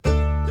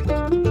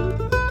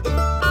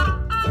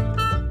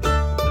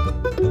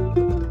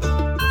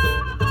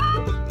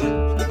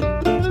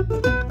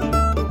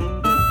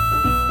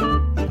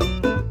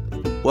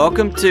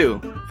Welcome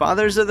to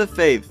Fathers of the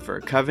Faith for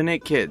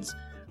Covenant Kids,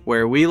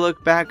 where we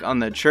look back on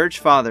the church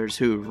fathers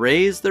who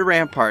raised the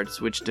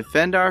ramparts which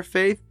defend our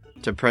faith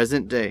to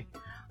present day.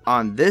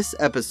 On this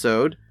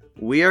episode,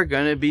 we are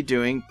going to be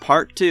doing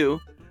part 2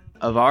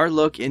 of our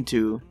look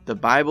into the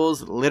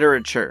Bible's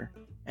literature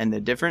and the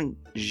different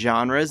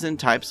genres and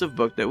types of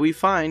book that we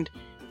find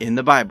in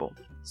the Bible.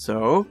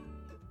 So,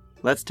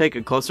 let's take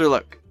a closer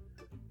look.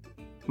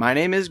 My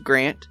name is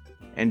Grant,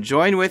 and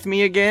join with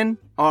me again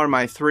are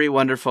my 3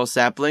 wonderful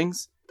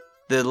saplings.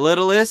 The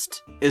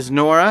littlest is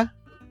Nora.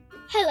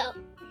 Hello.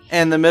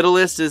 And the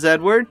middleest is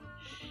Edward.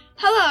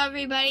 Hello,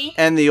 everybody.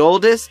 And the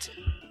oldest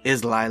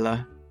is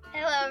Lila.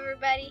 Hello,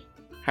 everybody.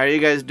 How are you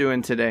guys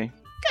doing today?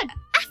 Good.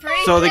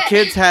 So the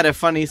kids had a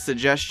funny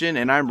suggestion,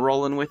 and I'm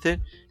rolling with it.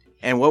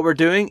 And what we're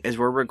doing is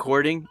we're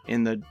recording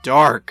in the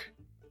dark.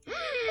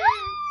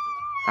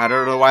 I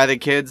don't know why the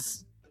kids...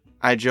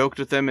 I joked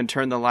with them and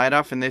turned the light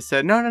off, and they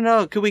said,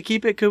 no, could we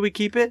keep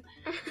it?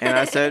 And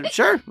I said,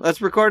 sure,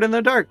 let's record in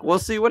the dark. We'll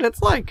see what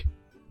it's like.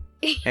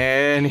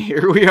 And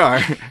here we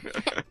are.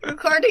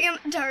 Recording in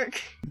the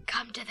dark.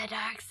 Come to the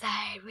dark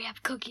side. We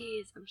have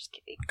cookies. I'm just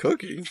kidding.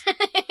 Cookies?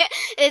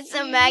 It's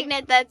a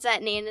magnet that's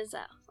at Nana's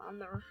house on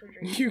the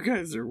refrigerator. You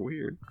guys are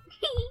weird.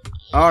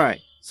 All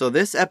right, so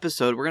this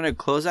episode, we're going to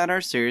close out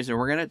our series, and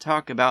we're going to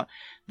talk about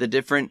the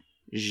different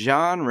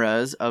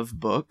genres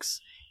of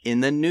books in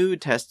the New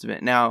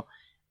Testament. Now,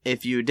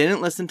 if you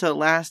didn't listen to the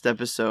last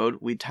episode,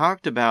 we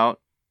talked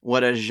about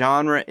what a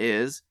genre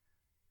is,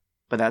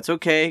 but that's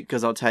okay,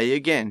 because I'll tell you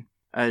again.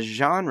 A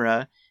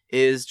genre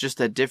is just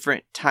a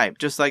different type.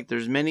 Just like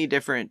there's many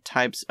different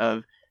types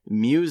of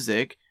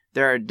music,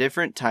 there are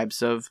different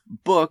types of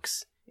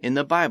books in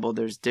the Bible.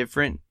 There's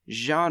different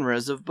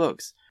genres of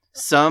books.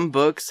 Some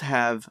books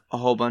have a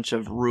whole bunch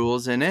of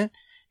rules in it,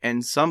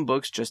 and some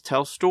books just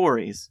tell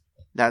stories.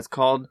 That's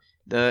called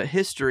the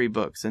history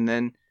books. And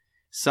then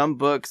some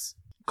books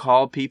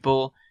call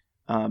people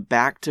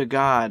back to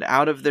God,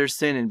 out of their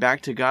sin and back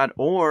to God,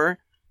 or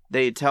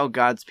they tell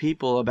God's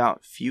people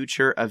about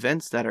future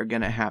events that are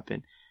going to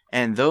happen.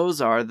 And those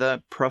are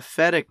the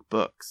prophetic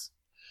books.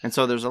 And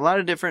so there's a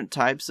lot of different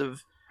types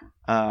of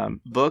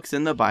books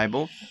in the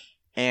Bible.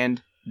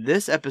 And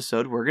this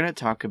episode, we're going to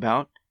talk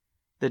about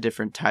the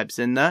different types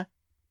in the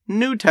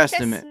New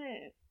Testament.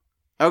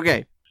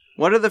 Okay.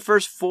 What are the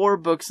first 4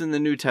 books in the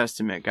New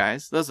Testament,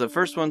 guys? Those are the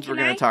first ones we're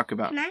going to talk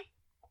about. Can I?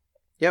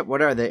 Yep,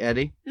 what are they,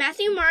 Eddie?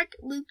 Matthew, Mark,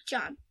 Luke,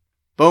 John.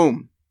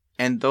 Boom.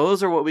 And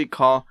those are what we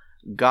call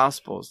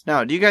Gospels.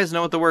 Now, do you guys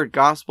know what the word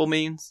gospel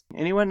means?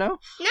 Anyone know?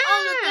 No.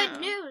 Oh, the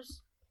good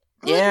news.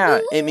 Yeah,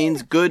 it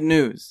means good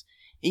news.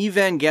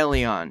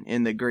 Evangelion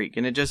in the Greek,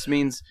 and it just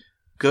means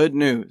good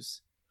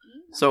news.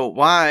 So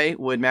why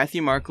would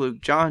Matthew, Mark, Luke,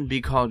 John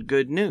be called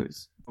good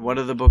news? What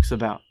are the books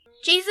about?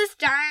 Jesus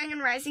dying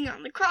and rising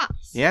on the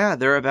cross. Yeah,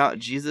 they're about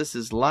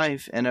Jesus'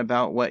 life and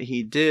about what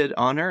he did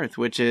on earth,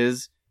 which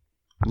is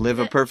live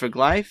a perfect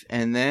life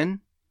and then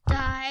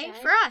die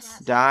for us.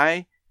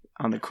 Die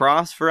on the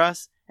cross for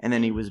us, and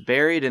then he was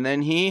buried, and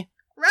then he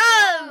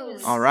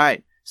rose. All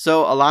right.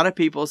 So a lot of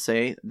people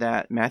say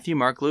that Matthew,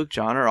 Mark, Luke,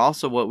 John are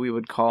also what we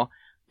would call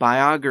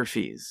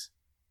biographies.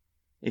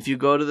 If you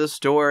go to the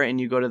store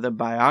and you go to the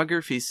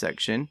biography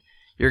section,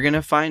 you're going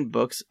to find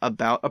books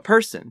about a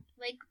person.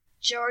 Like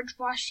George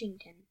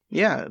Washington.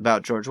 Yeah,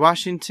 about George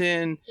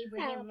Washington.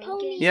 Abraham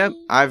Lincoln. Yep,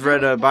 I've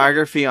read a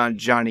biography on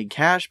Johnny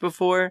Cash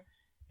before,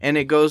 and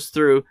it goes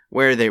through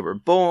where they were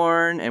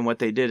born and what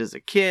they did as a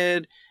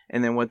kid,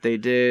 and then what they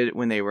did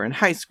when they were in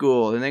high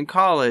school and then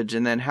college,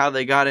 and then how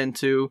they got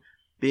into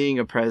being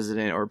a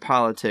president or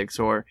politics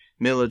or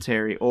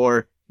military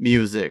or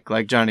music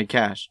like Johnny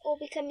Cash. Or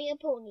becoming a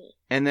pony.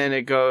 And then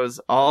it goes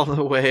all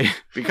the way...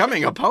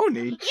 Becoming a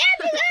pony? Yeah,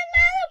 because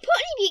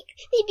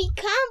they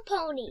become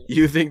ponies.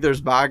 You think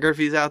there's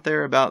biographies out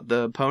there about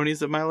the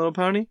ponies of My Little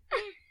Pony?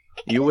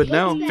 You would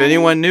know. If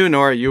anyone knew,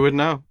 Nora, you would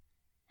know.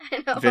 I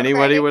know, if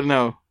anybody right? would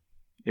know,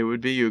 it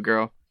would be you,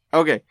 girl.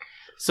 Okay,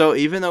 so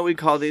even though we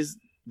call these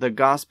the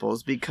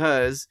Gospels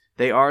because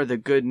they are the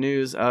good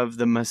news of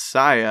the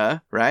Messiah,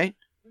 right?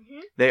 Mm-hmm.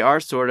 They are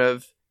sort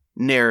of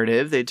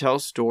narrative. They tell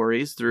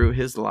stories through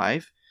his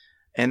life,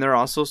 and they're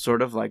also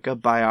sort of like a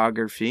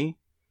biography.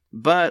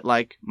 But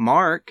like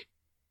Mark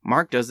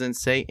doesn't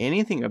say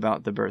anything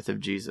about the birth of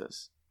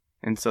Jesus.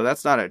 And so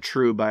that's not a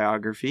true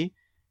biography,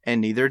 and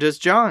neither does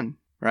John,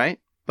 right?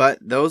 But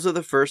those are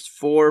the first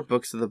 4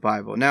 books of the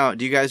Bible. Now,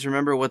 do you guys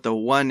remember what the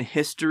one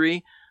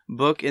history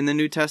book in the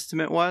New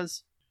Testament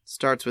was?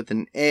 Starts with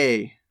an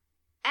A.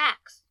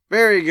 Acts.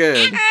 Very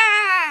good.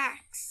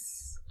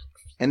 Acts.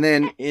 And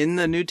then in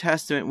the New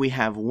Testament, we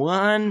have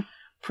one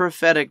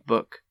prophetic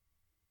book.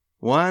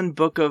 One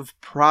book of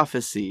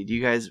prophecy. Do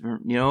you guys,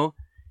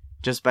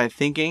 just by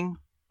thinking,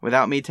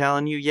 without me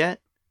telling you yet,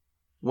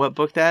 what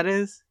book that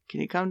is? Can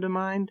you come to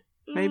mind?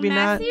 Maybe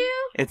Matthew? not.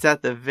 It's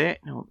at the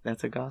no,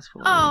 that's a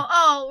gospel.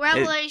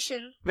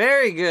 Revelation.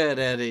 Very good,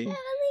 Eddie.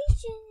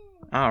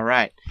 Revelation. All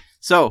right.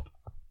 So,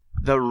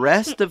 the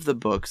rest of the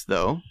books,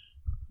 though,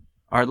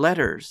 are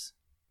letters.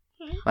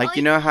 Like,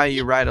 you know how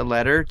you write a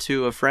letter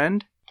to a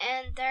friend?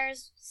 And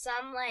there's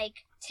some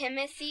like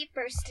Timothy,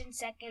 1st and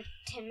 2nd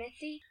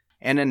Timothy.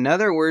 And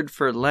another word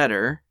for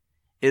letter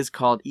is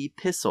called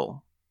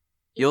epistle.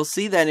 You'll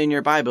see that in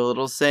your Bible.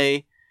 It'll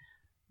say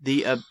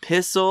the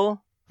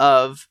epistle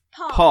of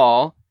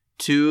Paul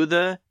to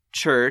the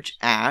church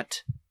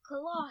at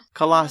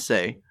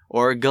Colossae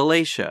or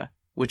Galatia,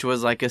 which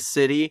was like a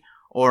city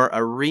or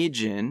a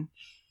region.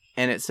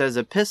 And it says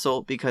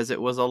epistle because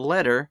it was a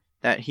letter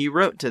that he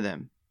wrote to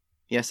them.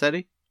 Yes,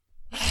 Eddie?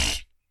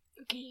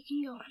 Okay, you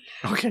can go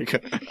on. Okay,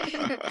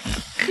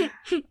 good.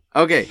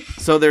 Okay,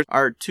 so there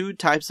are two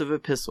types of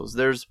epistles.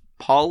 There's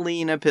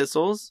Pauline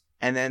epistles,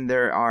 and then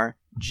there are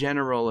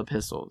general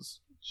epistles.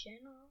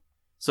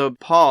 So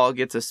Paul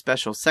gets a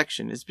special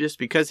section. It's just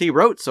because he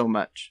wrote so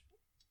much.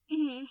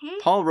 Mm-hmm.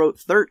 Paul wrote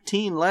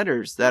 13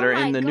 letters that are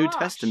in the New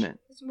Testament.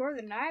 It's more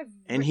than I've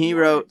And he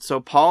wrote, so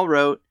Paul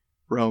wrote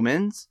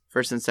Romans,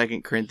 1st and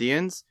 2nd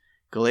Corinthians,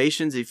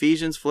 Galatians,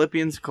 Ephesians,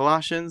 Philippians,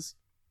 Colossians,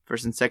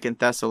 1st and 2nd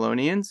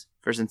Thessalonians,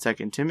 1st and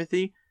 2nd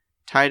Timothy,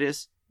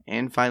 Titus,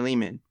 and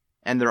Philemon.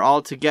 And they're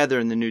all together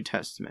in the New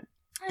Testament.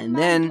 And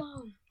then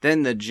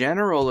the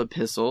general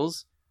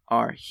epistles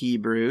are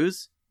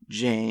Hebrews,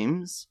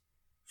 James,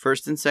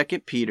 1st and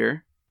 2nd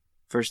Peter,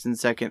 1st and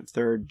 2nd,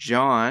 3rd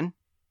John,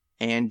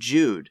 and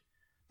Jude.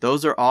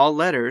 Those are all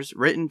letters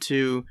written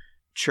to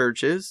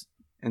churches,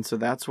 and so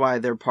that's why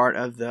they're part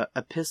of the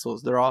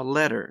epistles. They're all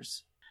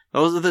letters.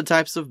 Those are the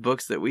types of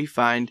books that we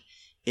find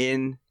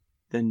in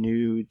the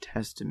New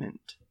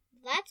Testament.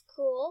 That's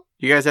cool.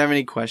 You guys have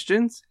any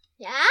questions?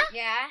 Yeah?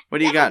 Yeah. What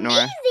do you got, Nora?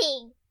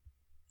 Amazing.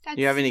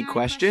 Do you have any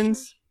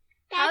questions?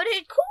 How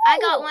did I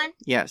got one.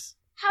 Yes.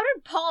 How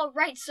did Paul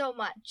write so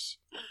much?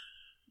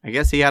 I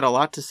guess he had a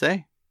lot to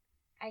say.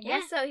 I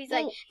guess so. He's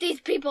like, these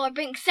people are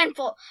being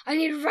sinful. I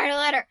need to write a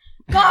letter.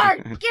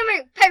 Guard, give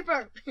me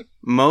paper.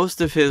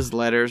 Most of his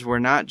letters were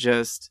not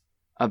just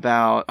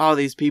about, oh,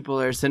 these people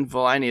are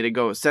sinful, I need to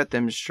go set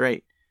them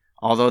straight.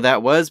 Although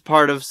that was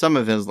part of some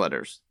of his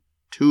letters,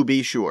 to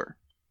be sure.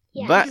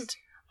 Yes. But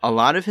a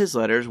lot of his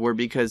letters were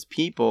because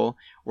people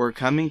were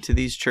coming to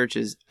these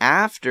churches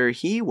after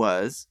he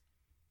was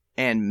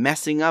and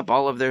messing up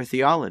all of their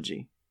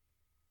theology.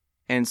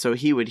 And so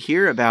he would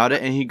hear about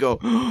it and he'd go,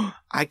 oh,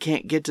 I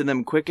can't get to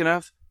them quick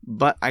enough,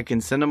 but I can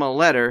send them a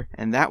letter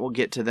and that will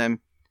get to them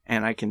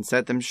and I can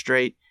set them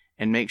straight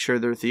and make sure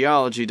their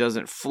theology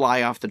doesn't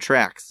fly off the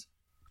tracks.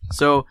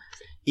 So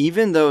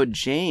even though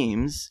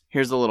James,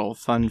 here's a little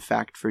fun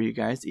fact for you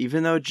guys,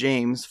 even though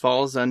James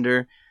falls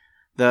under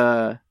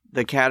the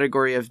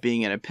category of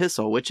being an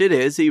epistle, which it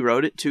is, he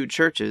wrote it to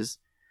churches,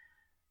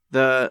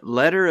 the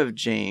letter of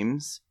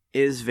James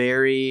is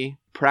very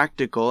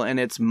practical and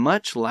it's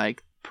much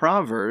like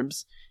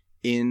Proverbs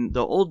in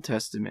the Old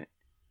Testament.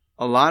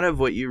 A lot of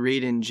what you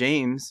read in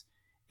James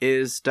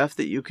is stuff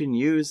that you can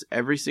use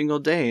every single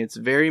day. It's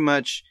very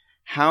much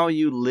how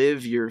you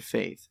live your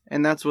faith.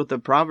 And that's what the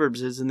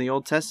Proverbs is in the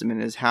Old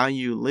Testament, is how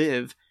you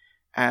live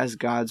as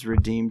God's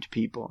redeemed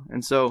people.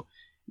 And so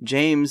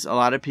James, a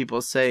lot of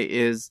people say,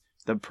 is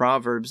the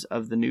Proverbs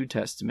of the New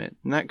Testament.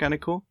 Isn't that kind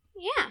of cool?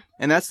 Yeah.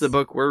 And that's the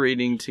book we're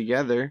reading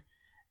together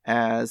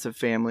as a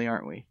family,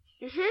 aren't we?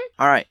 Mm-hmm.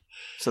 All right.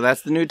 So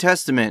that's the New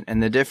Testament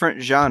and the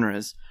different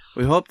genres.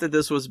 We hope that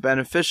this was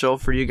beneficial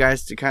for you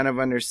guys to kind of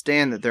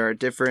understand that there are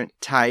different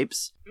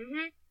types.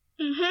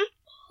 Mm-hmm.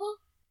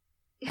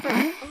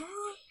 Mm-hmm.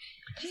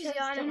 She's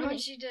yawning when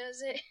she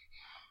does it.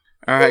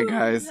 All right,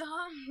 guys.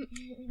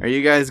 Are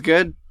you guys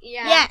good?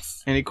 Yeah.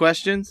 Yes. Any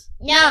questions?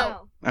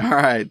 No. All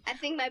right. I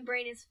think my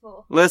brain is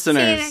full.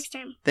 Listeners, See you next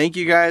time. Thank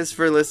you guys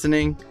for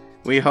listening.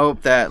 We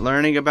hope that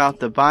learning about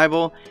the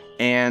Bible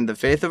and the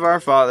faith of our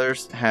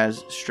fathers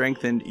has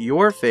strengthened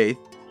your faith.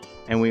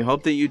 And we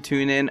hope that you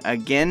tune in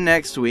again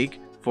next week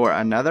for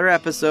another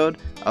episode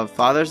of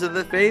Fathers of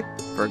the Faith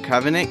for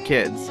Covenant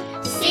Kids.